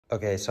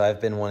Okay, so I've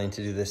been wanting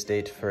to do this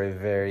date for a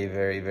very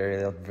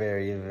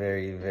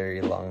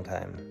long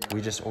time.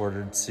 We just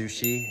ordered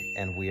sushi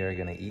and we are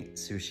gonna eat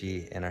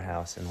sushi in our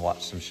house and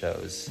watch some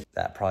shows.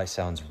 That probably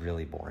sounds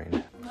really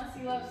boring. Unless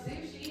you love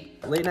sushi.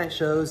 Late night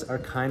shows are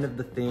kind of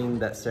the thing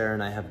that Sarah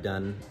and I have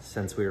done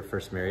since we were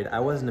first married. I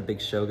wasn't a big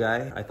show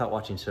guy. I thought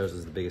watching shows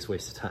was the biggest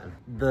waste of time.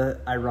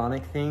 The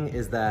ironic thing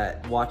is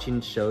that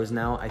watching shows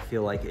now, I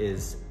feel like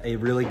is a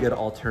really good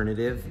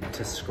alternative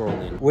to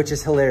scrolling, which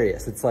is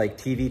hilarious. It's like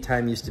TV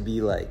time used to be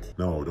like,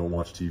 no, don't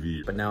watch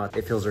TV. But now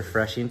it feels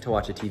refreshing to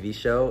watch a TV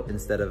show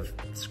instead of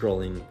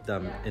scrolling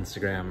dumb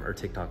Instagram or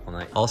TikTok all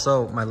night.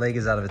 Also, my leg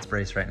is out of its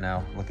brace right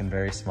now, looking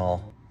very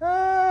small.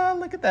 Ah,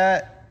 look at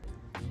that.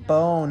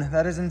 Bone,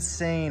 that is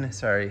insane.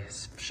 Sorry,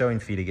 showing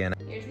feet again.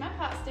 Here's my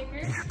pot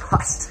stickers. Your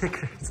pot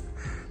stickers.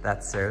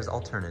 That's Sarah's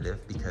alternative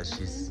because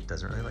she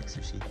doesn't really like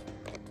sushi.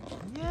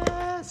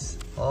 Yes.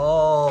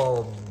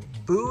 Oh,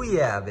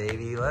 booyah,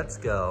 baby. Let's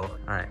go.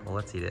 All right, well,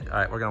 let's eat it. All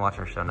right, we're gonna watch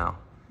our show now.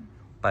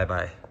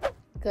 Bye-bye.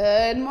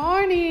 Good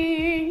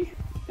morning.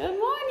 Good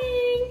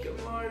morning.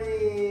 Good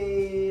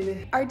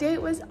morning. Our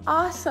date was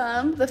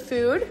awesome. The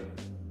food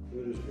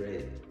was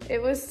great.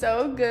 It was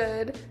so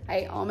good. I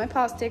ate all my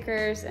pot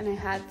stickers and I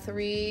had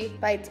 3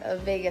 bites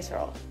of Vegas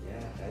roll.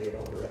 Yeah, I ate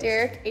all the rest.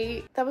 Derek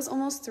ate, that was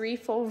almost 3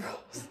 full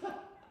rolls.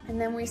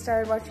 And then we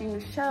started watching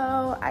the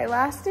show. I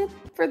lasted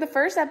for the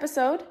first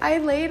episode. I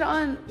laid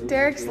on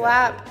Derek's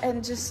lap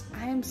and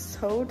I am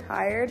so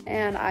tired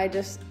and I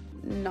just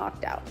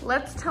knocked out.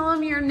 Let's tell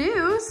him your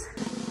news.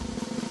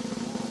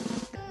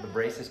 The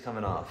brace is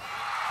coming off.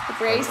 The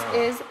brace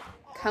is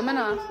coming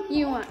off.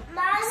 You want?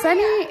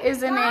 Sunny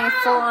is in a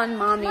full-on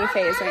mommy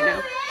phase right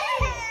now.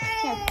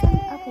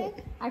 Yeah, okay.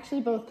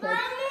 Actually, both kids.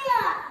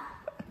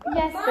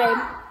 Yes, babe.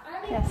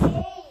 Yes.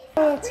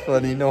 Oh, it's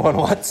funny. No one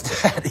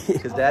wants Daddy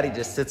because Daddy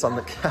just sits on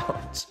the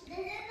couch.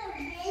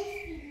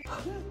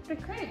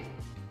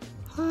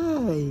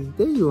 Hi,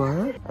 there you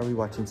are. Are we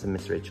watching some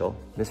Miss Rachel?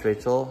 Miss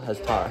Rachel has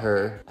taught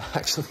her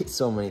actually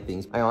so many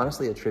things. I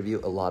honestly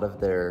attribute a lot of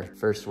their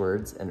first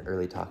words and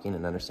early talking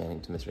and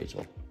understanding to Miss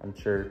Rachel. I'm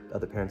sure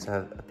other parents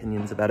have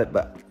opinions about it,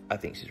 but I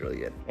think she's really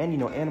good. And you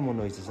know, animal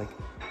noises like,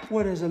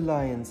 what does a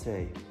lion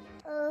say?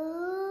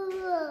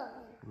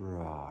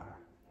 Roar.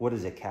 What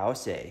does a cow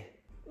say?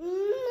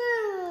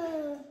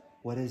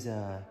 What does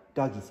a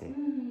doggy say?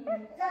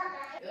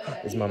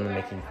 Is Mama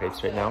making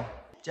crepes right now?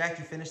 Jack,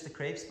 you finished the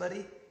crepes,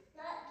 buddy?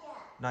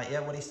 Not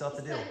yet? What do you still have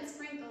to do?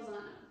 Sprinkles on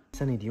them.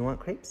 Sunny, do you want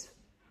crepes?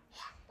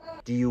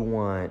 Do you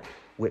want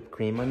whipped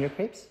cream on your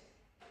crepes?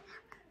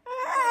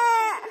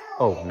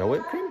 Oh, no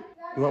whipped cream?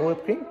 You want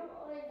whipped cream?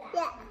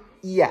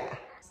 Yeah.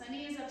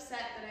 Sunny is upset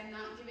that I'm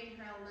not giving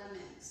her a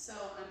lemon, so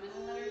I'm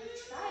gonna let her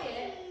try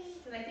it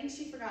because I think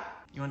she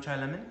forgot. You want to try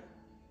lemon?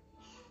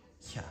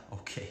 Yeah,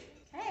 okay.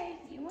 Hey,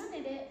 you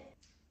wanted it.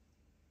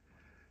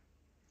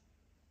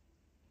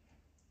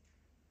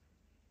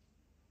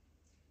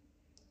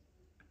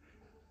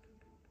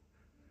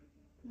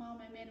 Mom,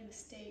 I made a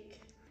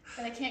mistake,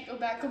 but I can't go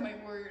back on my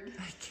word.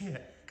 I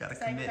can't. Gotta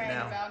I commit cried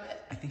now. about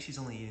it. I think she's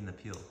only eating the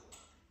peel.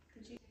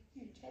 Did you?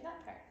 Here, try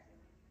that part.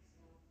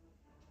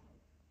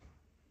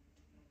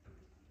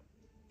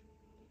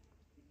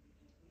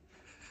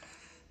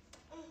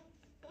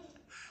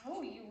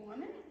 Oh, you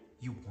want it?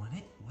 You want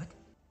it? What?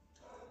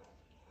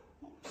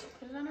 Oh, she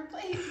put it on her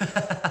plate.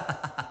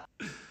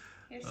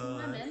 Here's some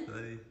lemon.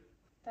 Funny.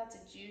 That's a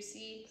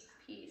juicy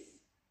piece.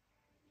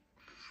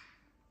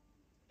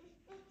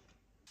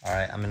 All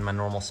right, I'm in my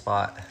normal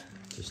spot.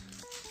 Just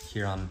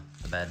here on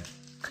the bed.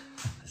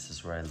 This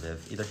is where I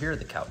live, either here or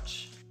the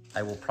couch.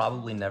 I will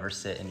probably never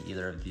sit in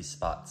either of these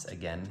spots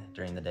again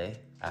during the day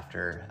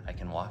after I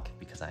can walk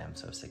because I am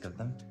so sick of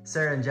them.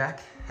 Sarah and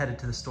Jack headed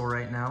to the store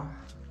right now.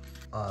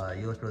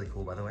 You look really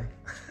cool, by the way.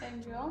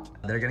 And Joel?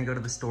 They're gonna go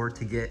to the store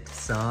to get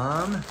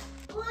some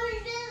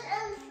Oranges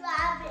and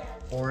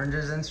strawberries.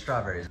 oranges and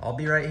strawberries. I'll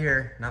be right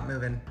here, not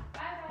moving.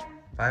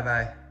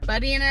 Bye-bye.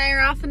 Buddy and I are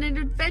off on an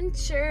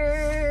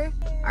adventure.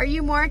 Are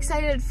you more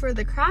excited for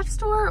the craft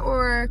store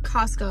or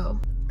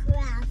Costco?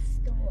 Craft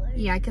store.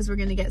 Yeah, because we're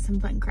gonna get some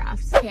fun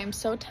crafts. Okay, I'm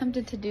so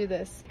tempted to do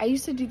this. I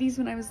used to do these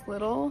when I was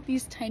little,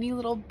 these tiny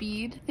little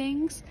bead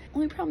things.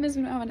 Only problem is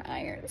we don't have an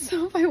iron.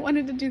 So if I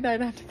wanted to do that,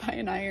 I'd have to buy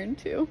an iron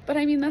too. But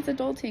I mean, that's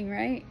adulting,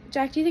 right?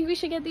 Jack, do you think we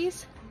should get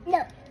these?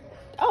 No.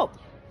 Oh,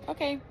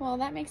 okay, well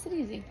that makes it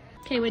easy.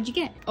 Okay, what'd you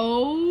get?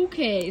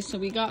 Okay, so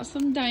we got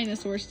some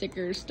dinosaur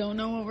stickers. Don't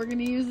know what we're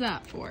gonna use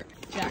that for.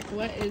 Jack,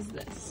 what is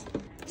this?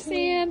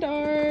 Sand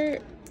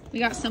art. We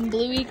got some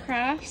bluey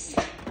crafts.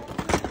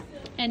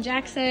 And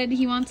Jack said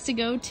he wants to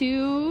go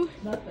to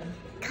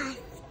Costco.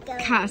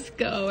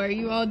 Costco. Are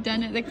you all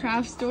done at the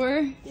craft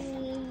store?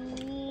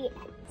 Yeah.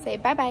 Say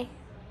bye-bye.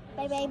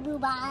 Bye-bye,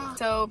 boo-bye.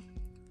 So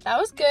that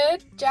was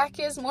good. Jack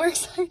is more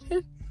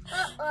excited.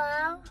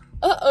 Uh-oh.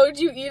 Uh-oh, did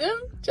you eat him?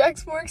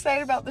 Jack's more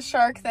excited about the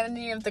shark than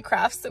any of the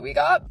crafts that we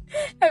got.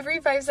 Every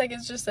 5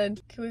 seconds just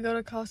said, can we go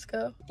to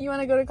Costco? You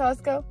want to go to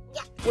Costco?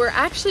 Yeah. We're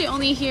actually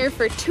only here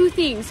for 2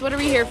 things. What are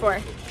we here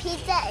for?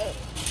 Pizza.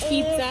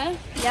 Pizza.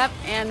 Yep,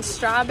 and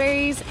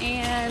strawberries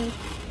and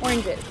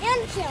Oranges.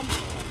 And some.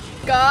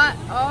 Got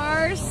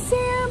our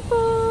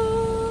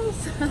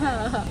samples.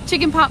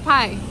 Chicken pot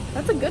pie.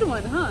 That's a good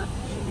one, huh?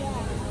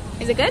 Yeah.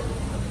 Is it good?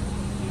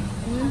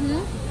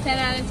 Mm-hmm. 10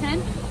 out of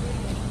 10?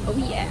 Oh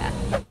yeah.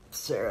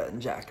 Sarah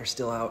and Jack are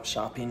still out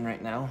shopping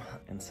right now,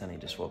 and Sunny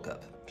just woke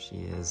up. She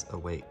is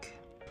awake.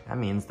 That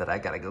means that I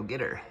gotta go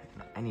get her.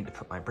 I need to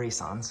put my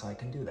brace on so I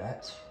can do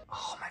that.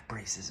 Oh, my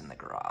brace is in the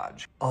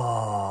garage.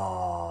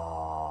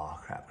 Oh,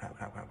 crap.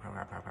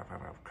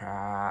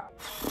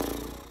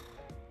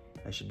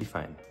 I should be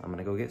fine. I'm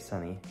gonna go get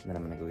Sunny, and then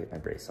I'm gonna go get my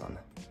brace on.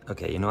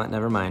 Okay, you know what?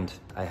 Never mind.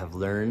 I have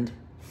learned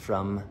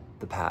from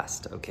the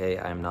past, okay?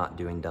 I am not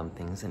doing dumb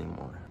things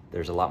anymore.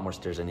 There's a lot more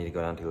stairs I need to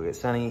go down to go get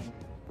Sunny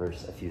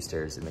versus a few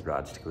stairs in the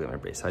garage to go get my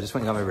brace. So I just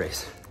went and got my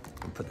brace.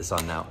 And put this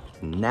on now.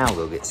 Now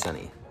go get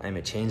Sunny. I'm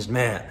a changed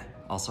man.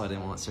 Also, I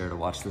didn't want Sarah to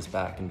watch this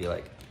back and be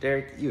like,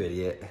 Derek, you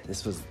idiot.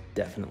 This was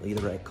definitely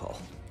the right call.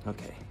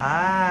 Okay.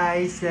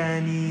 Hi,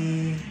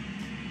 Sunny.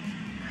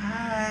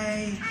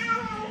 Hi.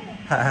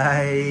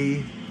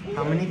 Hi.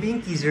 How many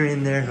binkies are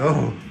in there?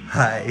 Oh,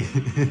 hi.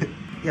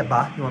 Yeah,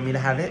 Ba, you want me to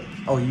have it?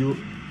 Oh, you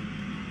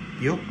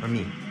or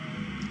me?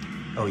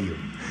 Oh, you.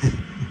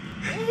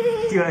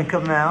 Do you want to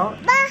come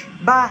out? Ba.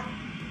 Ba.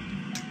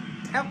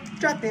 Oh,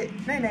 drop it.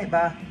 Night night,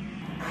 Ba.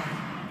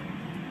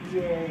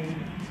 Yay.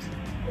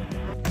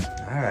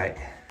 All right,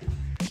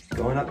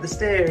 going up the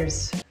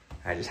stairs.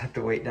 I just have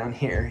to wait down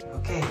here.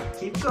 Okay,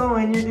 keep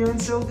going, you're doing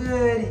so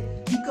good.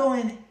 Keep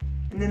going,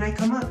 and then I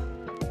come up.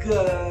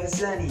 Good,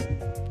 Sunny.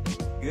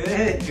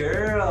 Good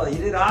girl, you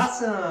did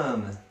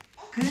awesome.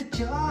 Good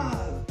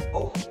job.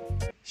 Oh,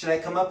 should I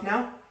come up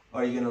now?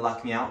 Or are you gonna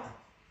lock me out?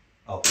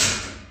 Oh,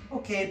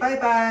 okay,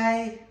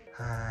 bye-bye.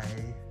 Hi.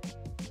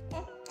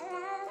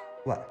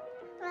 What?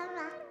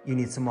 You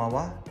need some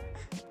Wawa?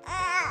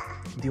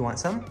 Do you want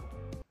some?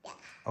 Yeah.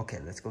 Okay,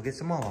 let's go get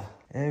some Wawa.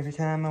 Every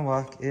time I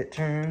walk, it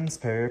turns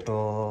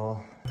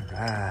purple.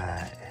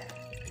 Right.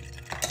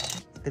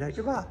 Spit out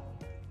your Ba.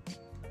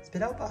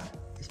 Spit out Ba.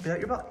 Spit out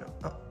your Ba.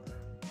 No. Oh.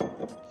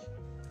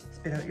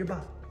 Spit out your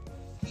Ba.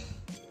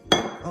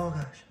 Oh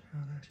gosh.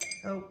 Oh gosh.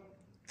 Oh.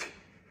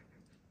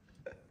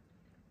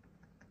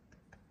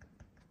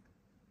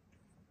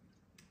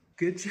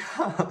 Good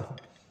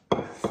job.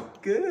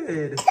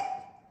 Good.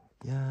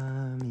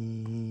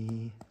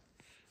 Yummy.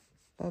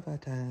 Bye-bye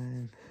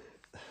time.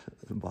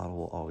 The bottle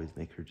will always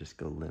make her just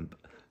go limp.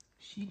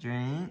 She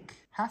drank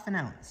half an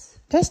ounce.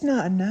 That's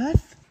not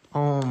enough.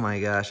 Oh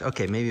my gosh.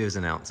 Okay, maybe it was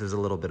an ounce. It was a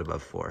little bit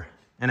above 4.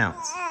 An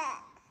ounce.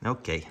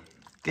 Okay.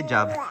 Good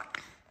job.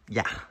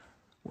 Yeah.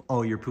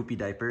 Oh, your poopy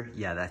diaper?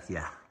 Yeah, that's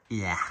yeah.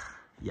 Yeah.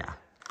 Yeah.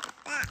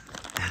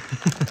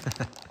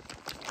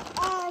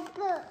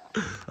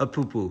 A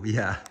poo-poo,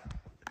 yeah.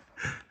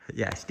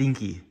 Yeah,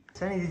 stinky.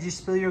 Sunny, did you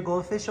spill your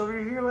goldfish over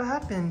here? What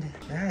happened?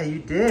 Yeah, you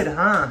did,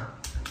 huh?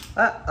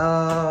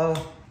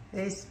 Uh-oh.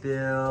 They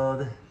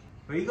spilled.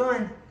 Where are you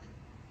going?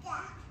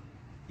 Yeah.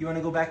 You want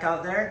to go back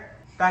out there?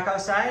 Back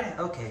outside?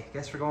 Okay,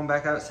 guess we're going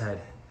back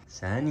outside.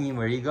 Sunny,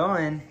 where are you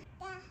going?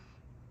 Yeah.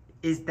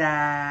 Is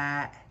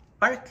that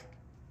bark?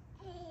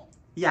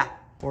 Yeah.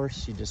 Or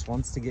she just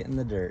wants to get in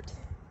the dirt.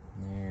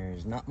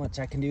 There's not much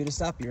I can do to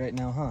stop you right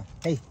now, huh?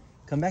 Hey,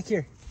 come back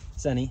here,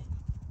 Sunny.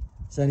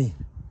 Sunny.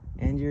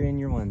 And you're in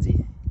your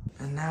onesie.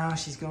 And now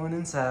she's going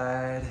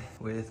inside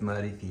with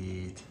muddy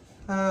feet.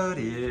 Oh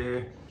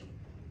dear.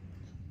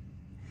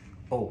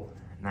 Oh,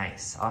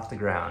 nice, off the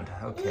ground,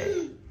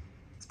 okay.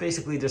 It's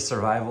basically just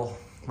survival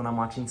when I'm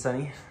watching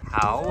Sunny.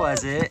 How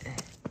was it?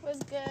 Was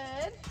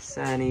good.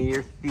 Sunny,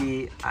 your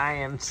feet, I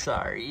am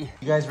sorry.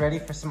 You guys ready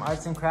for some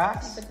arts and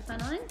crafts? Put the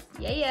fun on?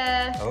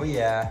 Yeah. Oh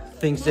yeah.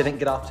 Things didn't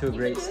get off to a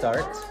great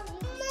start.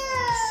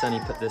 Sunny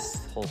put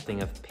this whole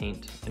thing of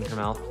paint in her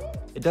mouth.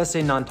 It does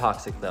say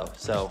non-toxic though,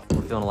 so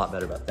we're feeling a lot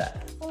better about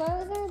that.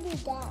 We're gonna be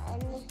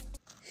done.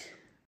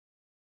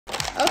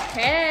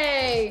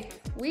 Okay,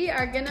 we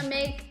are gonna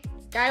make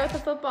guy with a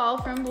football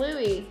from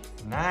Bluey.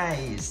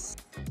 Nice.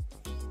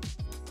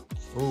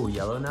 Ooh,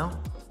 yellow now?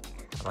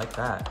 I like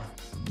that.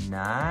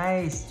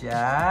 Nice,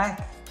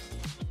 Jack.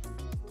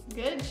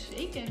 Good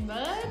shaking,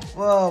 bud.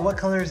 Whoa, what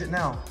color is it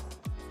now?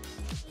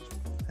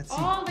 Let's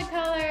see. All the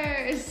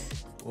colors.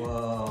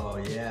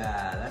 Whoa,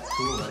 yeah, that's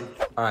cool, buddy.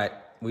 All right,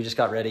 we just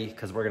got ready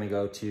because we're gonna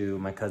go to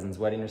my cousin's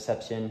wedding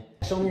reception.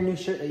 Show me your new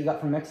shirt that you got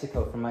from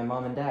Mexico from my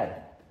mom and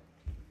dad.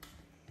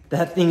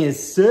 That thing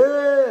is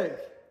sick.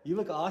 You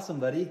look awesome,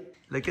 buddy.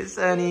 Look at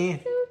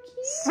Sunny.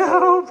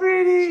 So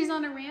pretty. She's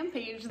on a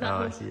rampage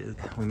though. Oh, she is.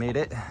 We made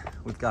it.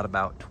 We've got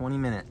about 20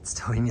 minutes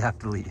till we have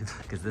to leave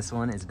because this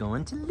one is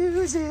going to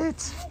lose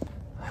it.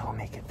 I will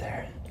make it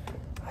there.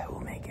 I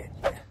will make it.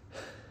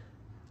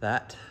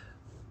 That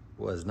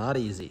was not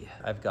easy.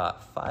 I've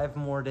got 5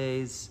 more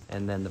days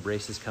and then the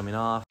brace is coming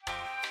off.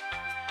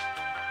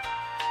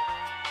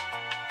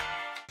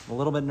 I'm a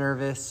little bit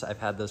nervous. I've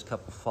had those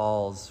couple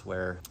falls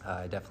where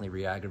I definitely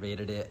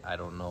re-aggravated it. I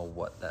don't know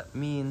what that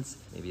means.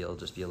 Maybe it'll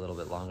just be a little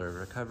bit longer of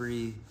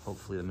recovery.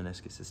 Hopefully the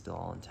meniscus is still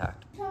all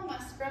intact. You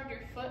almost scrubbed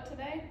your foot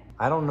today?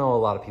 I don't know a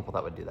lot of people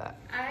that would do that.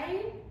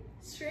 I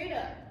straight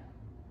up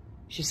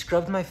She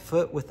scrubbed my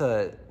foot with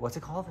a, what's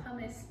it called?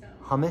 Pumice stone.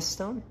 Hummus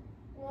stone?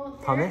 Well,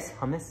 Pumice?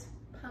 Pumice.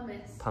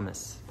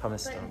 Pumice But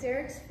stone.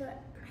 Derek's foot,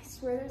 I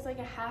swear there's like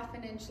a ½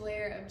 an inch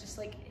layer of just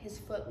like, his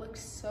foot looks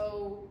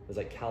so It was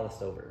like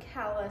calloused over.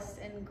 calloused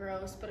and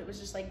gross, but it was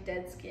just like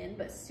dead skin,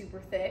 but super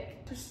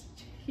thick. Just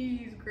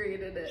cheese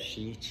grated it.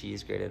 She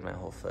cheese grated my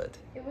whole foot.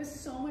 It was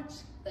so much,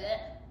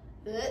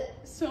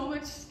 so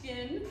much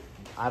skin.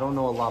 I don't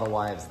know a lot of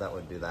wives that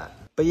would do that.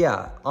 But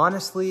yeah,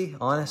 honestly,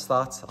 honest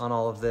thoughts on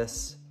all of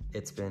this.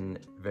 It's been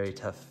very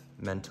tough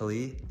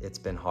mentally. It's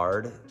been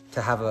hard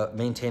to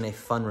maintain a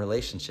fun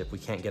relationship. We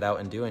can't get out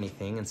and do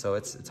anything, and so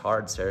it's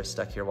hard. Sarah's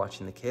stuck here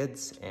watching the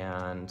kids,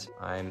 and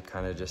I'm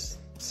kind of just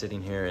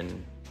sitting here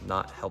and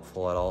not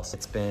helpful at all.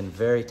 It's been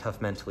very tough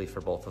mentally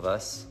for both of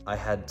us. I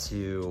had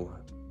to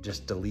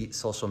just delete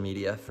social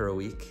media for a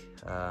week,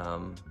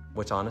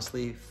 which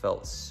honestly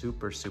felt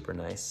super, super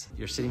nice.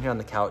 You're sitting here on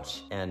the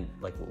couch and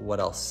like,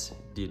 what else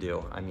do you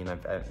do? I mean, I'm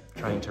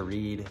trying to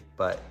read,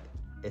 but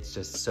it's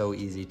just so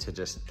easy to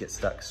just get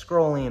stuck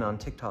scrolling on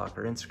TikTok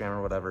or Instagram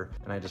or whatever.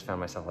 And I just found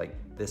myself like,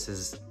 this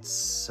is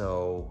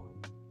so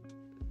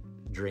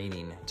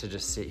draining to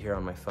just sit here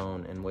on my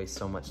phone and waste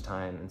so much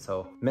time. And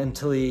so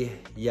mentally,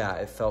 yeah,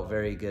 it felt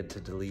very good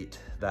to delete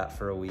that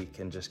for a week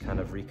and just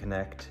kind of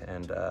reconnect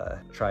and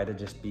try to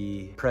just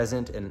be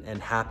present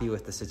and happy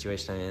with the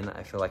situation I'm in.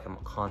 I feel like I'm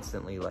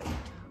constantly like,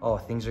 oh,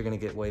 things are gonna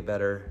get way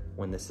better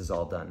when this is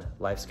all done.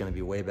 Life's gonna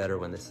be way better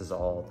when this is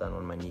all done,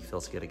 when my knee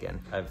feels good again.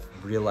 I've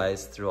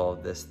realized through all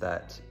of this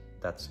that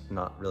that's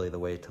not really the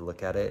way to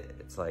look at it.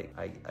 It's like,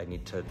 I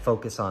need to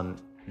focus on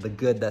the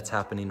good that's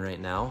happening right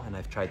now, and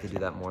I've tried to do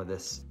that more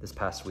this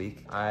past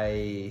week.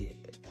 I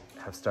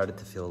have started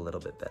to feel a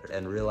little bit better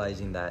and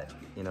realizing that,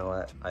 you know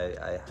what,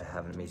 I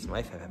have an amazing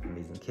wife, I have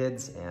amazing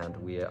kids, and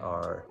we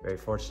are very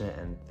fortunate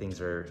and things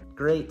are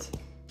great.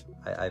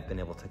 I've been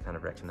able to kind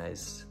of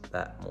recognize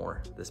that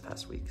more this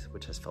past week,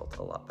 which has felt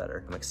a lot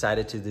better. I'm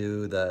excited to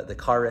do the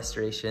car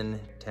restoration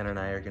Tanner and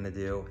I are gonna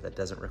do. That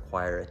doesn't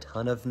require a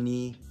ton of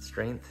knee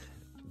strength,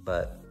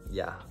 but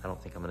yeah, I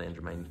don't think I'm gonna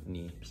injure my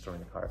knee restoring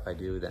the car. If I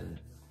do, then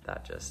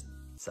that just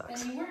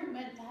sucks. And you weren't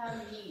meant to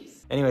have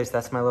knees. Anyways,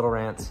 that's my little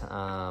rant.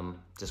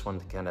 Just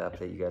wanted to kind of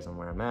update you guys on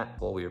where I'm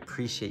at. Well, we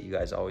appreciate you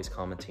guys always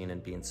commenting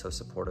and being so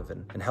supportive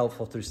and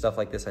helpful through stuff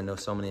like this. I know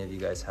so many of you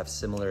guys have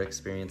similar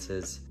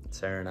experiences.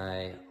 Sarah and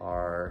I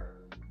are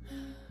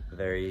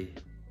very,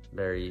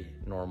 very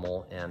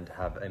normal and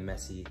have a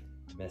messy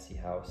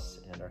house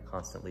and are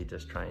constantly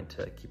just trying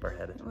to keep our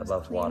head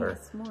above water.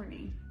 This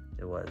morning.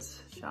 It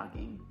was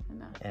Shocking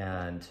enough.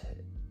 And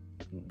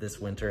this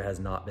winter has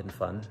not been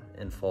fun.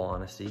 In full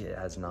honesty, it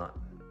has not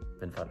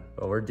been fun.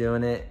 But we're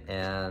doing it,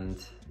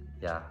 and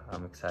yeah,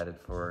 I'm excited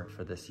for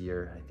this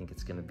year. I think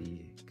it's gonna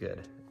be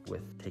good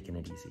with taking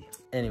it easy.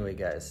 Anyway,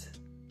 guys,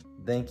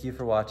 thank you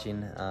for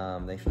watching.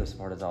 Thanks for the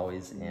support as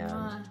always,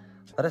 and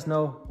let us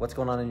know what's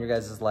going on in your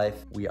guys'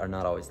 life. We are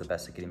not always the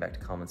best at getting back to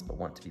comments, but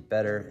want to be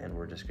better, and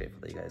we're just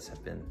grateful that you guys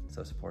have been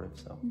so supportive.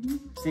 So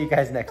see you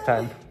guys next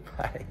time.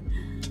 Bye.